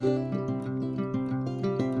Hey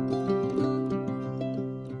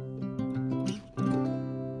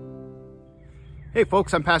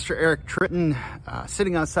folks, I'm Pastor Eric Tritton,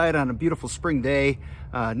 sitting outside on a beautiful spring day.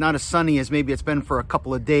 Not as sunny as maybe it's been for a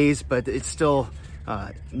couple of days, but it's still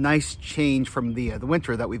nice change from the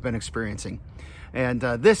winter that we've been experiencing. And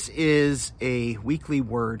this is a weekly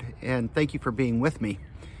word, and thank you for being with me.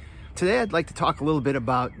 Today I'd like to talk a little bit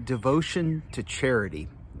about devotion to charity.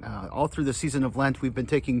 All through the season of Lent, we've been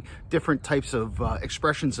taking different types of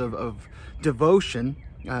expressions of devotion,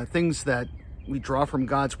 things that we draw from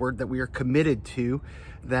God's word that we are committed to,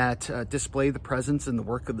 that display the presence and the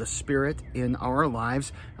work of the Spirit in our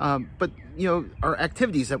lives. But, our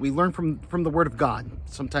activities that we learn from the word of God.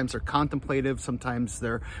 Sometimes they're contemplative, sometimes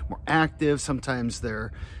they're more active, sometimes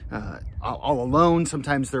they're all alone,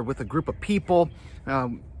 sometimes they're with a group of people.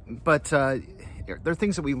 But they're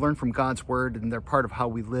things that we learn from God's word, and they're part of how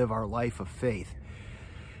we live our life of faith.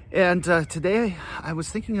 And today I was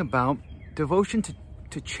thinking about devotion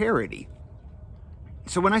to charity.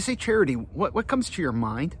 So when I say charity, what comes to your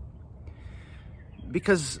mind?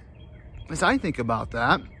 Because as I think about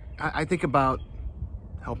that, I think about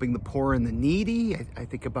helping the poor and the needy. I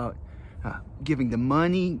think about giving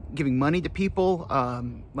money to people,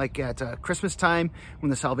 like at Christmas time when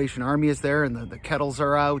the Salvation Army is there and the kettles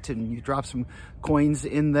are out and you drop some coins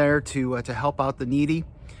in there to help out the needy.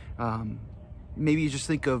 Maybe you just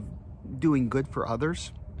think of doing good for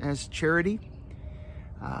others as charity.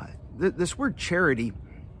 This word charity,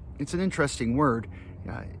 it's an interesting word.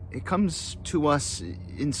 It comes to us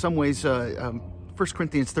in some ways, 1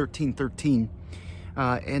 Corinthians 13:13.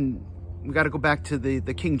 And we got to go back to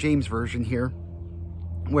the King James Version here,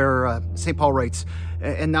 where St. Paul writes,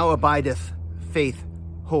 "And now abideth faith,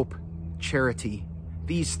 hope, charity,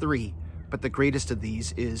 these three, but the greatest of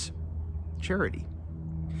these is charity."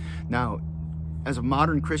 Now, as a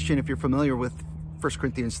modern Christian, if you're familiar with 1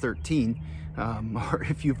 Corinthians 13, or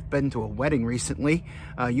if you've been to a wedding recently,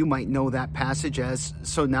 you might know that passage as,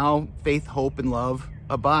 "So now faith, hope, and love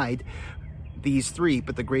abide, these three,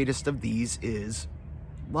 but the greatest of these is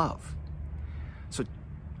love." So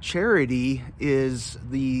charity is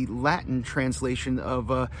the Latin translation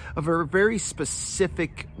of a very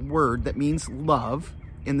specific word that means love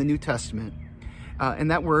in the New Testament.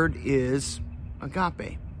 And that word is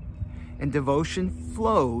agape. And devotion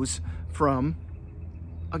flows from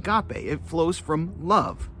agape. It flows from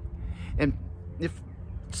love. And if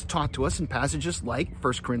it's taught to us in passages like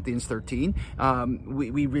 1 Corinthians 13,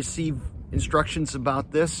 we receive instructions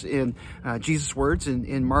about this in Jesus' words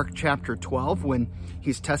in Mark chapter 12, when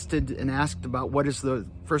he's tested and asked about what is the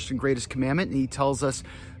first and greatest commandment. And he tells us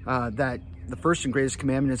that the first and greatest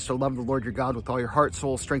commandment is to love the Lord your God with all your heart,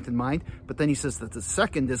 soul, strength, and mind. But then he says that the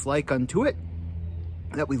second is like unto it,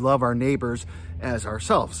 that we love our neighbors as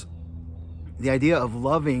ourselves. The idea of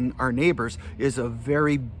loving our neighbors is a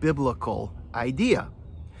very biblical idea.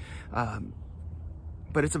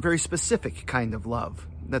 But it's a very specific kind of love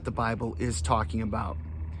that the Bible is talking about.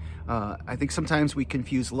 I think sometimes we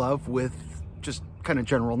confuse love with just kind of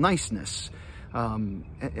general niceness.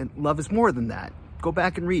 And love is more than that. Go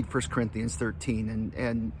back and read 1 Corinthians 13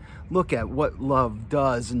 and look at what love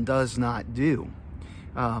does and does not do.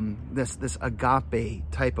 This agape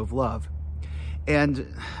type of love.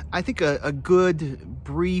 And I think a good,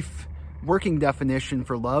 brief working definition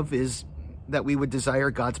for love is that we would desire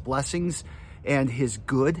God's blessings and his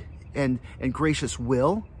good and gracious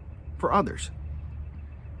will for others.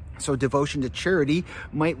 So devotion to charity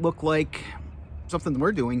might look like something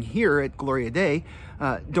we're doing here at Gloria Dei,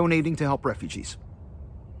 donating to help refugees.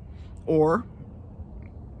 Or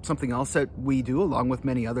something else that we do along with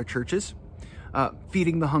many other churches,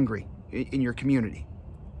 feeding the hungry in your community.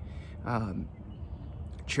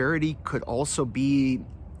 Charity could also be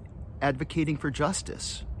advocating for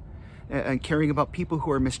justice and caring about people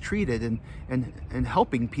who are mistreated and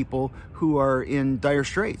helping people who are in dire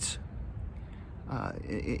straits.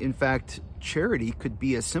 In fact, charity could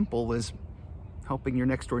be as simple as helping your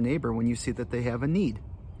next door neighbor when you see that they have a need,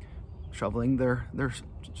 shoveling their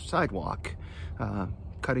sidewalk,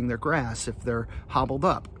 cutting their grass if they're hobbled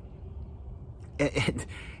up. And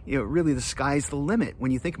really the sky's the limit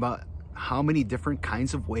when you think about how many different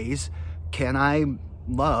kinds of ways can I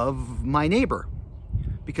love my neighbor?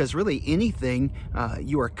 Because really anything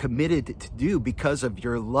you are committed to do because of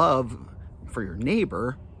your love for your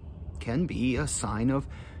neighbor can be a sign of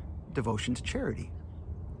devotion to charity.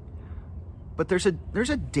 But there's a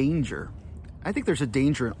danger. I think there's a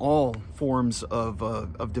danger in all forms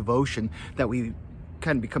of devotion that we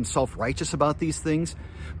kind of become self-righteous about these things.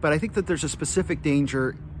 But I think that there's a specific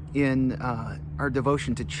danger in our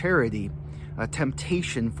devotion to charity a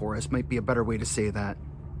temptation for us, might be a better way to say that.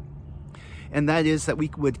 And that is that we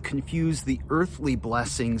would confuse the earthly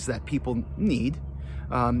blessings that people need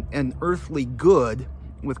and earthly good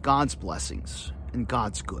with God's blessings and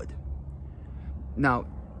God's good. Now,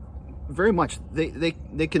 very much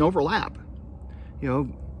they can overlap.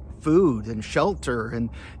 Food and shelter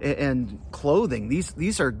and clothing.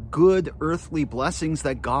 These are good earthly blessings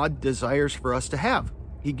that God desires for us to have.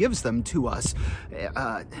 He gives them to us.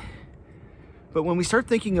 But when we start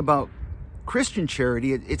thinking about Christian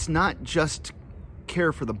charity, it's not just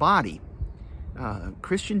care for the body.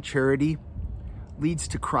 Christian charity leads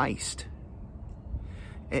to Christ.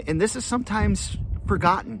 And this is sometimes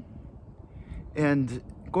forgotten. And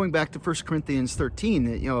going back to 1 Corinthians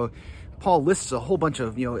 13, Paul lists a whole bunch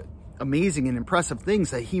of, amazing and impressive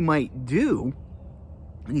things that he might do.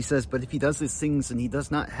 And he says, but if he does these things and he does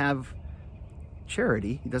not have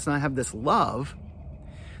charity, he does not have this love,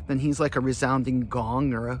 then he's like a resounding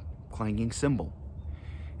gong or a clanging cymbal.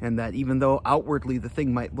 And that even though outwardly the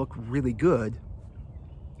thing might look really good,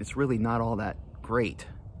 it's really not all that great.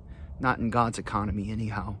 Not in God's economy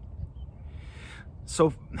anyhow.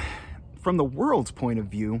 So from the world's point of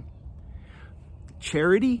view,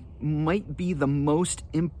 charity might be the most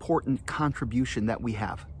important contribution that we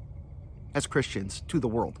have as Christians to the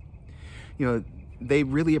world. They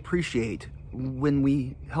really appreciate when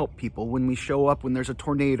we help people, when we show up when there's a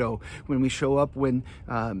tornado, when we show up when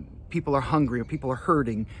people are hungry or people are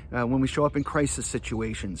hurting, when we show up in crisis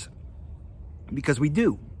situations, because we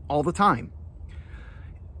do all the time.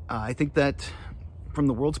 I think that from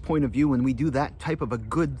the world's point of view, when we do that type of a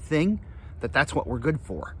good thing, that's what we're good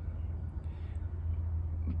for.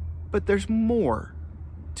 But there's more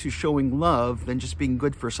to showing love than just being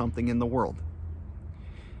good for something in the world.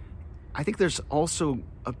 I think there's also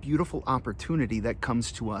a beautiful opportunity that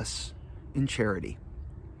comes to us in charity.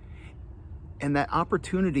 And that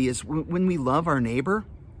opportunity is when we love our neighbor,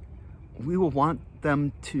 we will want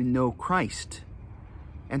them to know Christ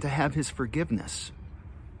and to have his forgiveness.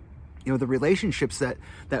 The relationships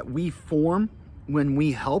that we form when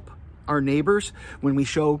we help our neighbors, when we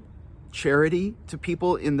show charity to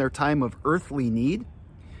people in their time of earthly need,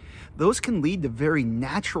 those can lead to very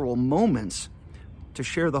natural moments to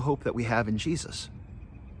share the hope that we have in Jesus.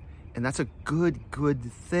 And that's a good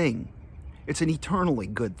thing. It's an eternally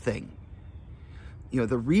good thing.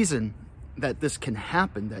 The reason that this can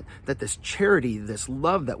happen, that this charity, this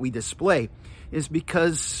love that we display, is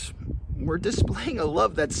because we're displaying a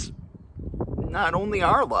love that's not only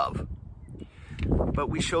our love, but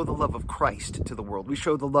we show the love of Christ to the world. We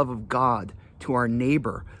show the love of God to our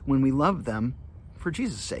neighbor when we love them for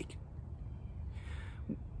Jesus' sake.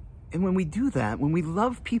 And when we do that, when we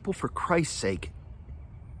love people for Christ's sake,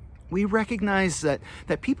 we recognize that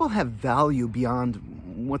people have value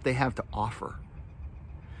beyond what they have to offer.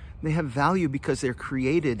 They have value because they're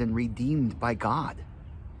created and redeemed by God.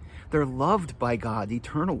 They're loved by God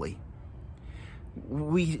eternally.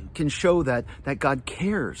 We can show that God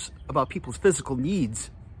cares about people's physical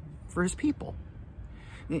needs for his people,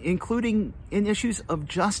 including in issues of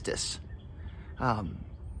justice.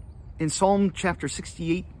 In Psalm chapter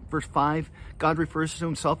 68, verse 5, God refers to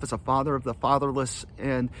himself as a father of the fatherless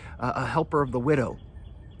and a helper of the widow.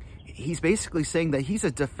 He's basically saying that he's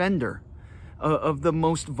a defender of the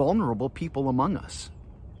most vulnerable people among us.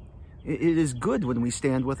 It is good when we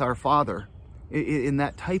stand with our Father in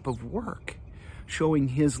that type of work, showing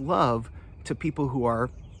his love to people who are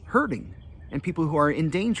hurting and people who are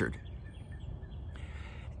endangered.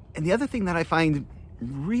 And the other thing that I find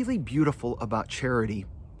really beautiful about charity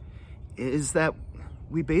is that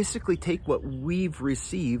we basically take what we've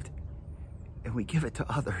received and we give it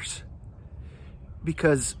to others,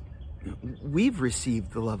 because we've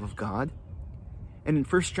received the love of God. And in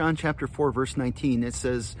 1 John chapter 4, verse 19, it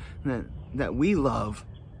says that we love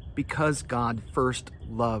because God first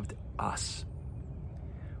loved us,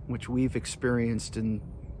 which we've experienced in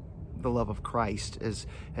the love of Christ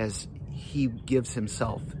as he gives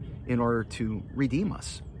himself in order to redeem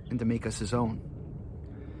us and to make us his own.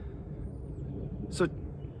 So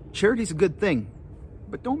charity is a good thing,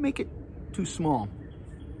 but don't make it too small.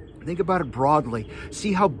 Think about it broadly.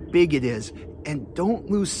 See how big it is, and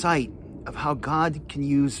don't lose sight of how God can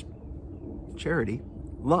use charity,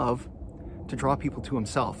 love, to draw people to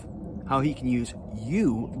himself. How he can use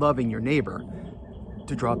you loving your neighbor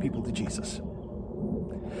to draw people to Jesus.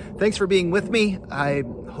 Thanks for being with me. I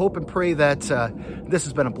hope and pray that this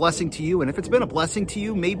has been a blessing to you. And if it's been a blessing to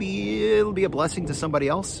you, maybe it'll be a blessing to somebody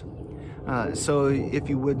else. So if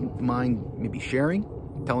you wouldn't mind maybe sharing,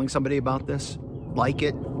 telling somebody about this, like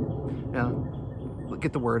it,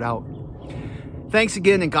 get the word out. Thanks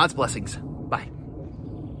again, and God's blessings.